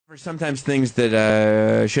Sometimes things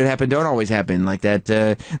that should happen don't always happen, like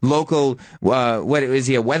that local, what is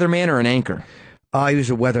he, a weatherman or an anchor? He was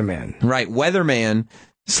a weatherman. Right, weatherman,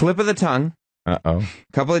 slip of the tongue. Uh-oh.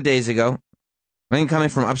 A couple of days ago. I think coming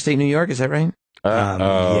from upstate New York, is that right?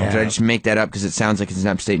 Uh-oh. Did I just make that up because it sounds like it's an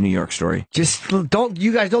upstate New York story? Just don't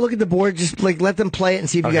look at the board. Just let them play it and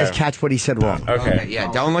see if you guys catch what he said wrong. Okay.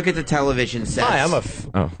 Yeah, don't look at the television sets. Hi, I'm a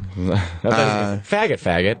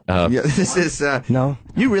faggot. Yeah, this is no.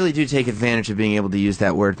 You really do take advantage of being able to use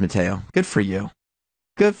that word, Matteo. Good for you.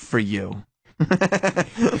 Good for you.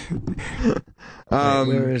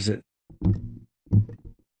 Where is it?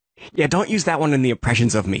 Yeah, don't use that one in the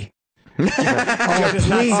impressions of me. Please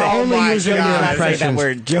only use it in your impressions. That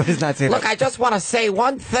word. Joe does not say that. Look, I just want to say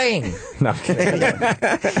one thing. No.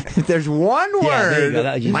 If there's one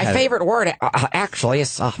word. My favorite word actually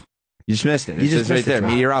is... You just missed it. You just right missed there. it.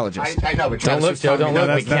 Meteorologist. I know, but Don't look, Joe. Don't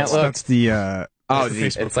look. We can't look. That's the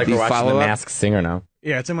It's like we're watching The Masked Singer now.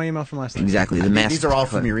 yeah, it's in my email from last night. Exactly. The mask. These are all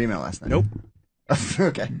from your email last night. Nope.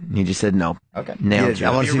 Okay. He just said no. Okay. Nailed Yeah,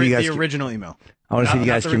 I you. want to see if you guys. The original email. I want to see if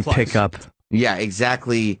you not guys the can replies. pick up. Yeah,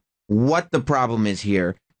 exactly what the problem is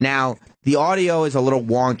here. Now, the audio is a little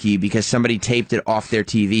wonky because somebody taped it off their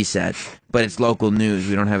TV set, but it's local news.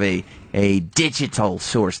 We don't have a digital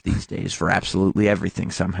source these days for absolutely everything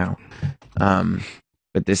somehow.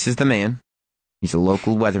 But this is the man. He's a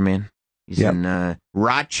local weatherman. He's in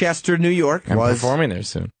Rochester, New York. I'm performing there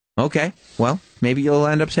soon. Okay. Well, maybe you'll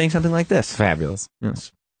end up saying something like this. Fabulous.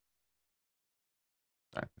 Yes.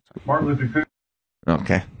 Martin Luther King.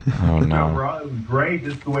 Okay. Oh, no. It was great.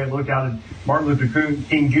 This is the way it looked out at Martin Luther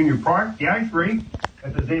King Jr. Park, the ice rink,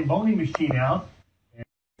 at the Zamboni machine out.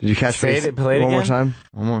 Did you catch Play it one more again? time?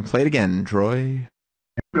 One more. Play it again, Troy.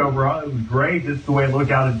 Overall, it was great. This is the way it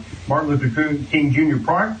looked out at Martin Luther King Jr.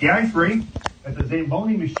 Park, the ice rink, at the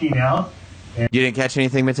Zamboni machine out. You didn't catch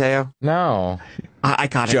anything, Matteo? No. I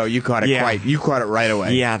caught it. Joe, you caught it You caught it right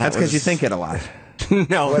away. Yeah, that's because you think it a lot.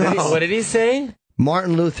 No. What did he say?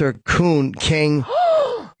 Martin Luther King.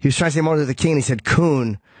 He was trying to say Martin Luther King, and he said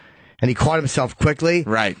Coon, and he caught himself quickly.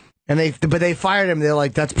 Right. And they fired him. They're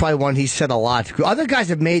like, that's probably one he said a lot. Other guys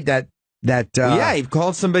have made that. Yeah, he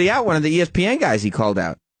called somebody out. One of the ESPN guys he called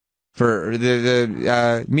out for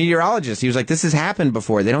the meteorologist. He was like, "This has happened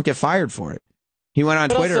before. They don't get fired for it." He went on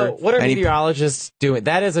But Twitter. also, what are and meteorologists doing?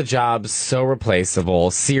 That is a job so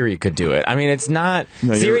replaceable. Siri could do it. I mean, it's not.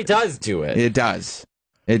 No, Siri does do it. It does.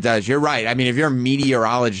 It does. You're right. I mean, if you're a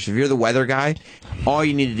meteorologist, if you're the weather guy, all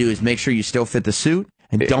you need to do is make sure you still fit the suit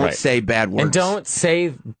and don't say bad words. And don't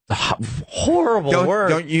say horrible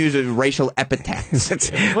words. Don't use racial epithets. That's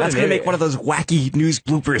going to make one of those wacky news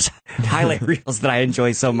bloopers highlight reels that I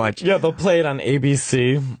enjoy so much. Yeah, they'll play it on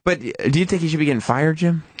ABC. But do you think he should be getting fired,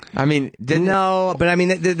 Jim? I mean, no, but I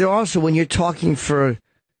mean, they're also, when you're talking for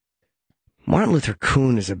Martin Luther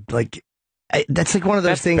King is that's like one of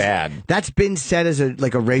those things bad. That's been said as a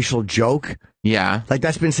racial joke. Yeah, like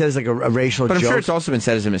that's been said as like a racial but joke. I'm sure it's also been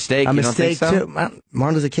said as a mistake. A You mistake don't think so? too.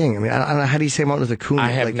 Martin Luther King. I mean, I don't know, how do you say Martin Luther King? I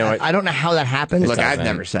have no idea. I don't know how that happens. Look, I've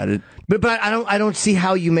never said it. But I don't see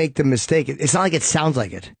how you make the mistake. It's not like it sounds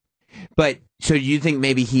like it. But so you think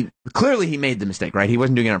maybe he made the mistake, right? He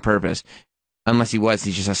wasn't doing it on purpose. Unless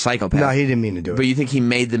he's just a psychopath. No, he didn't mean to do it. But you think he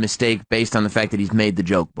made the mistake based on the fact that he's made the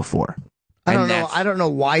joke before? I don't know. I don't know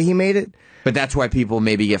why he made it. But that's why people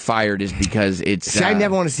maybe get fired, is because it's... See, I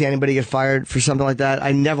never want to see anybody get fired for something like that.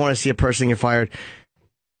 I never want to see a person get fired.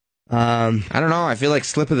 I don't know. I feel like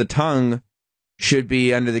slip of the tongue should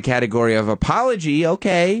be under the category of apology,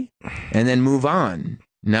 okay, and then move on.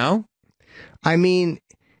 No? I mean,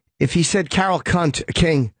 if he said Carol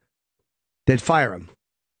King, they'd fire him.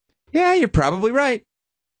 Yeah, you're probably right.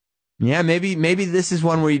 Yeah, maybe this is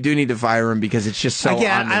one where you do need to fire him because it's just so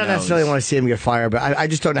Again, on the I don't nose. necessarily want to see him get fired, but I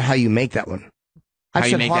just don't know how you make that one. I've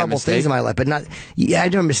said horrible things in my life, but not. Yeah, I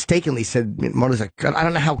never mistakenly said Martin Luther King. I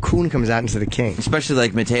don't know how Coon comes out instead of King. Especially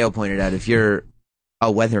like Matteo pointed out, if you're a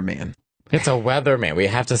weatherman. It's a weatherman. We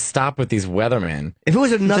have to stop with these weathermen. If it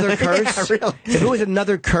was another curse, Yeah, really. If it was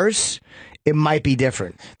another curse, it might be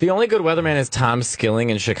different. The only good weatherman is Tom Skilling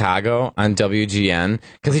in Chicago on WGN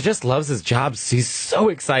because he just loves his job. He's so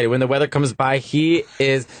excited. When the weather comes by, he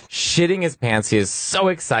is shitting his pants. He is so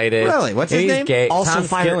excited. Really? What's his He's name? Gay. Also Tom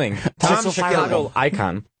Skilling. Tom also Chicago fireable.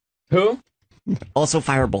 icon. Who? Also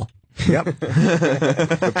fireable. Yep.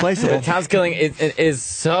 Replaceable. Tom Skilling is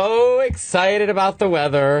so excited about the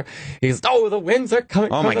weather. He's, the winds are coming.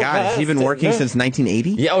 Oh from my the God, has he west. been working since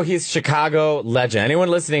 1980? Yeah, he's Chicago legend. Anyone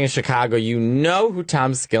listening in Chicago, you know who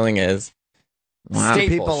Tom Skilling is. Wow. Staple,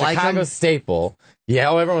 People like Chicago him? staple.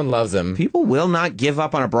 Yeah, everyone loves him. People will not give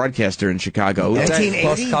up on a broadcaster in Chicago.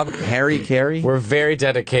 1980? Harry Carey? We're very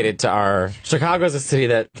dedicated to our... Chicago's a city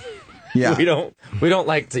that... Yeah. We don't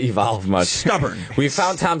like to evolve much. Stubborn. We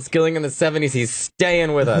found Tom Skilling in the 70s. He's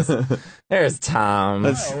staying with us. There's Tom.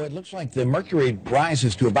 It looks like the mercury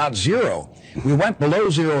rises to about 0. We went below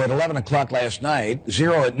 0 at 11 o'clock last night.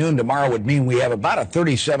 0 at noon tomorrow would mean we have about a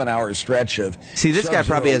 37-hour stretch of... See, this guy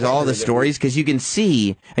probably has all the stories, because you can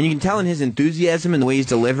see, and you can tell in his enthusiasm and the way he's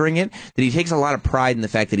delivering it, that he takes a lot of pride in the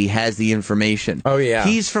fact that he has the information. Oh, yeah.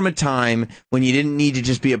 He's from a time when you didn't need to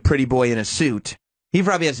just be a pretty boy in a suit. He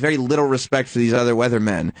probably has very little respect for these other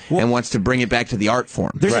weathermen and wants to bring it back to the art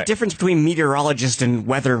form. There's a difference between meteorologist and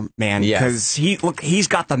weatherman, because he's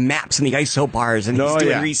got the maps and the isobars and he's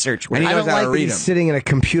doing research. And he knows how to read he's sitting in a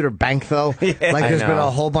computer bank, though. Like there's been a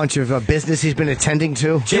whole bunch of business he's been attending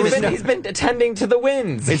to. He's been attending to the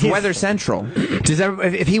winds. It's Weather Central.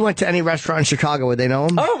 If he went to any restaurant in Chicago, would they know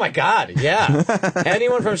him? Oh, my God, yeah.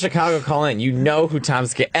 Anyone from Chicago call in. You know who Tom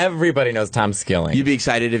Skilling... Everybody knows Tom Skilling. You'd be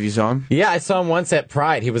excited if you saw him? Yeah, I saw him once at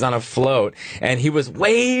Pride. He was on a float, and he was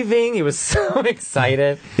waving. He was so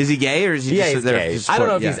excited. Is he gay, or is he just he's there? gay. I don't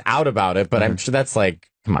know if he's out about it, but I'm sure that's like,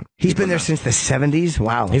 come on. He's been there since the 70s?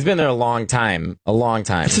 Wow. He's been there a long time. A long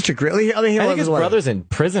time. That's such a great... I think his brother's in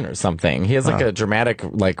prison or something. He has like a dramatic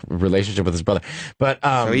relationship with his brother. But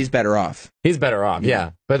so he's better off. He's better off,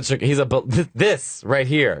 yeah. But he's this right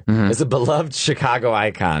here is a beloved Chicago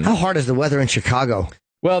icon. How hard is the weather in Chicago?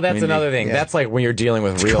 Well, that's another thing. Yeah. That's like when you're dealing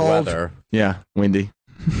with real weather. Yeah, windy.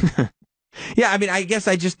 Yeah, I mean, I guess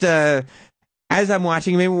I just, as I'm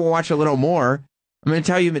watching, maybe we'll watch a little more. I'm going to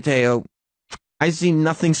tell you, Matteo, I see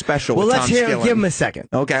nothing special with Tom Skilling. Give him a second.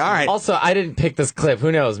 Okay, all right. Also, I didn't pick this clip.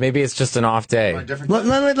 Who knows? Maybe it's just an off day.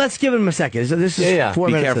 Let's give him a second. This is 4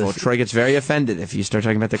 minutes. Be careful. Troy gets very offended if you start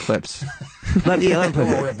talking about the clips.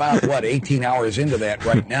 We're about, 18 hours into that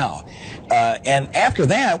right now. And after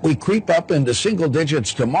that, we creep up into single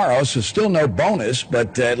digits tomorrow, so still no bonus,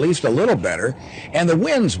 but at least a little better. And the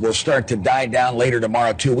winds will start to die down later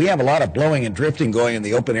tomorrow, too. We have a lot of blowing and drifting going in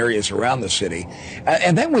the open areas around the city.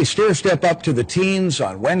 And then we step up to the teens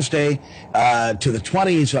on Wednesday, to the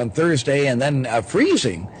 20s on Thursday, and then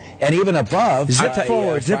freezing, and even above.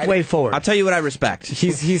 Zip way forward. I'll tell you what I respect.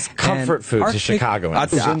 He's comfort food to Chicago. I'll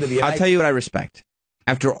tell you what I respect.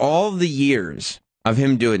 After all the years of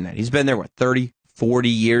him doing that, he's been there, 30, 40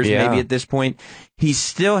 years maybe at this point, he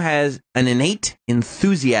still has an innate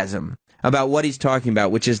enthusiasm about what he's talking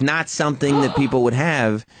about, which is not something that people would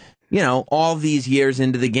have, all these years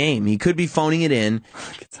into the game. He could be phoning it in.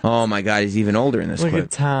 Oh, my God, he's even older in this clip. Look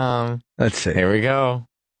at Tom. Let's see. Here we go.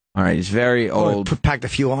 All right, he's very old. Packed a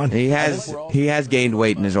few on. He has gained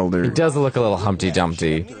weight in his older. He does look a little Humpty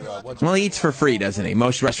Dumpty. Well, he eats for free, doesn't he?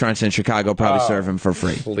 Most restaurants in Chicago probably serve him for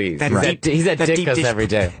free. Please. He's at Ditka's every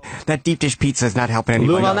day. That deep dish pizza is not helping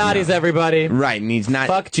anybody. Lumalnati's, everybody. Right, and he's not.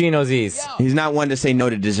 Fuck Gino's East. He's not one to say no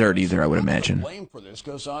to dessert either, I would imagine. Blame for this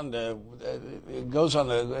falls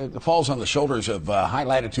on the shoulders of high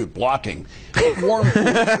latitude blocking. Warm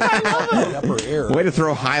the upper air. Way to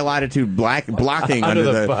throw high latitude blocking under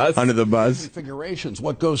the buzz. Configurations.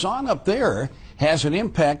 What goes on up there has an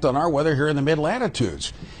impact on our weather here in the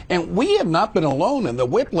mid-latitudes. And we have not been alone in the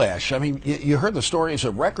whiplash. I mean, you heard the stories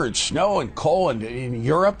of record snow and cold in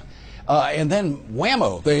Europe. And then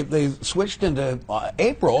whammo, they switched into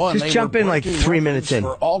April. And just jump in like 3 minutes in.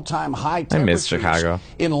 For all-time high temperatures. I miss Chicago.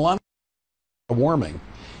 In London, warming.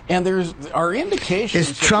 And there's our indications.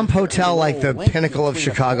 Is Trump Hotel like the pinnacle of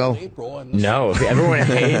Chicago? No, everyone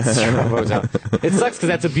hates Trump Hotel. It sucks because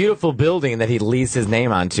that's a beautiful building that he leaves his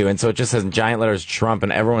name onto, and so it just says in giant letters Trump,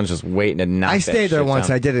 and everyone's just waiting to knock. I stayed there once.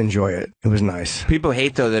 Down. I did enjoy it. It was nice. People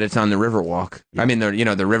hate though that it's on the Riverwalk. I mean,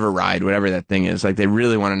 the river ride, whatever that thing is. Like they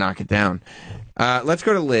really want to knock it down. Let's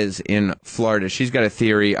go to Liz in Florida. She's got a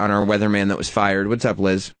theory on our weatherman that was fired. What's up,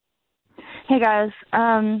 Liz? Hey, guys.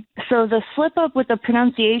 So the slip-up with the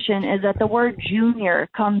pronunciation is that the word junior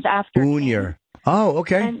comes after. Junior. Oh,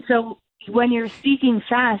 okay. And so when you're speaking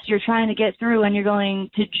fast, you're trying to get through and you're going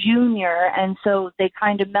to junior, and so they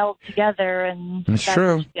kind of melt together, and that's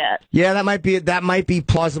true. What you get. Yeah, that might be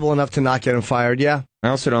plausible enough to not get him fired, yeah. I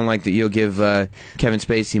also don't like that you'll give Kevin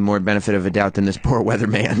Spacey more benefit of a doubt than this poor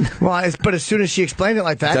weatherman. Well, but as soon as she explained it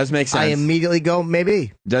like that, it does make sense. I immediately go,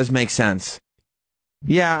 maybe. Does make sense.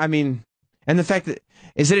 Yeah, I mean... And the fact that,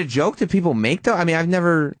 is it a joke that people make, though? I mean, I've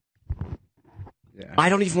never... I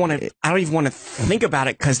don't even want to think about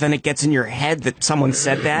it because then it gets in your head that someone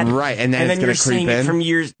said that, right? And then you're it's going to creep saying in it from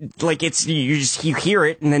years. Like you hear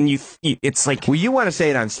it, and then it's like. Well, you want to say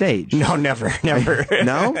it on stage? No, never.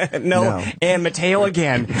 No? No. And Matteo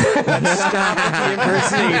again. Stop the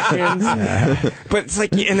impersonations. But it's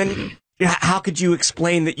like, and then. How could you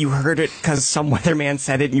explain that you heard it because some weatherman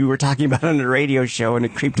said it and you were talking about it on a radio show and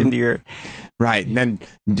it creeped into your... Right, and then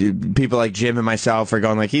people like Jim and myself are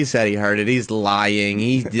going like, he said he heard it, he's lying,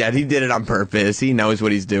 he did it on purpose, he knows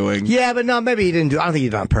what he's doing. Yeah, but no, maybe he didn't do I don't think he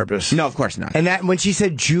did it on purpose. No, of course not. And that when she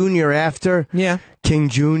said Junior after, yeah, King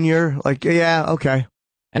Junior, like, yeah, okay.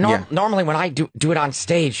 And normally when I do it on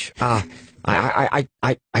stage, I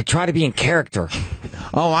try to be in character.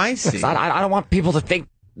 Oh, I see. I don't want people to think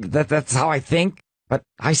that's how I think, but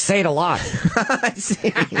I say it a lot. I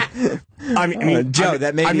see. I mean, Joe,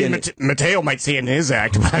 that may be Matteo might say it in his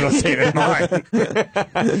act, but I don't say it in mine.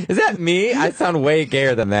 Is that me? I sound way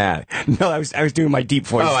gayer than that. No, I was doing my deep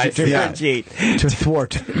voice to differentiate. To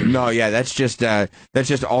thwart. No, yeah, that's just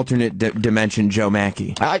alternate dimension Joe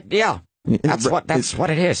Machi. Yeah. That's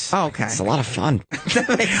what it is. Oh, okay. It's a lot of fun.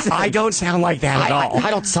 I don't sound like that at all.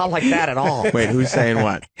 I don't sound like that at all. Wait, who's saying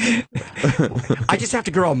what? I just have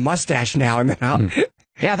to grow a mustache now and then.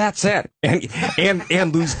 Yeah, that's it.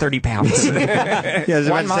 And lose 30 pounds.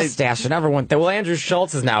 One mustache and everyone. Well, Andrew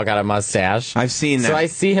Schultz has now got a mustache. I've seen that. So I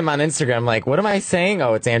see him on Instagram like, what am I saying?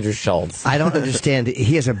 Oh, it's Andrew Schultz. I don't understand.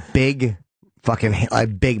 He has a big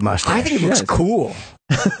mustache. I think it looks cool.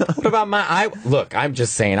 What about look, I'm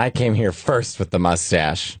just saying, I came here first with the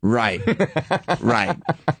mustache. Right. Right.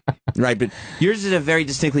 Right, but yours is a very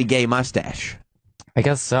distinctly gay mustache. I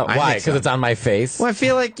guess so. Why? Because it's on my face? Well, I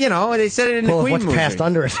feel like, they said it in the Queen what's movie. passed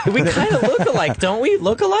under it? We kind of look alike, don't we?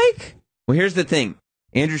 Look alike? Well, here's the thing.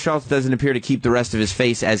 Andrew Schultz doesn't appear to keep the rest of his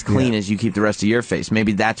face as clean as you keep the rest of your face.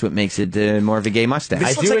 Maybe that's what makes it more of a gay mustache.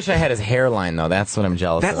 I do wish I had his hairline, though. That's what I'm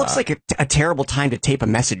jealous of. That looks like a terrible time to tape a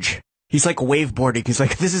message. He's like waveboarding. He's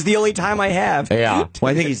like, this is the only time I have. Yeah.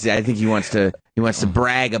 Well, I think he wants to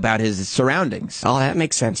brag about his surroundings. Oh, that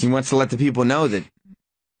makes sense. He wants to let the people know that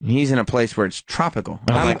he's in a place where it's tropical.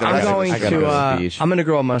 I'm going to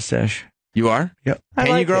grow a mustache. You are? Yep.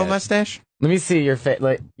 Can you grow a mustache? Let me see your face.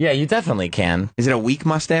 Yeah, you definitely can. Is it a weak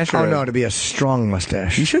mustache? Oh, no, to be a strong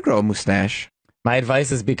mustache. You should grow a mustache. My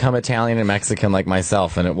advice is become Italian and Mexican like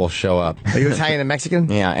myself, and it will show up. Are you Italian and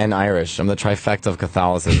Mexican? Yeah, and Irish. I'm the trifecta of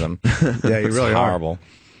Catholicism. Yeah, you really are. Horrible.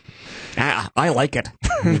 I like it.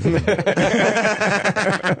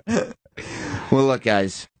 Well, look,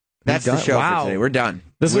 guys. That's the show for today. We're done.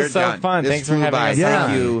 This was so fun. Thanks for having us.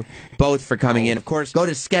 Thank you both for coming in. Of course, go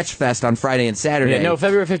to Sketchfest on Friday and Saturday. Yeah, no,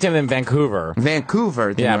 February 15th in Vancouver.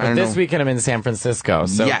 Yeah, but this weekend I'm in San Francisco.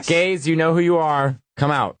 So, gays, you know who you are.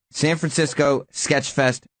 Come out. San Francisco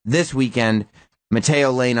Sketchfest this weekend.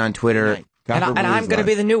 Matteo Lane on Twitter. And I'm going to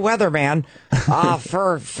be the new weatherman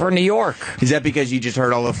for New York. Is that because you just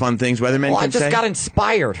heard all the fun things weathermen can say? I just got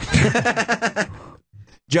inspired.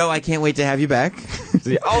 Joe, I can't wait to have you back.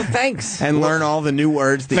 Oh, thanks. And learn all the new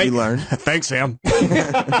words that you learned. Thanks, Sam.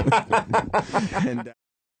 And,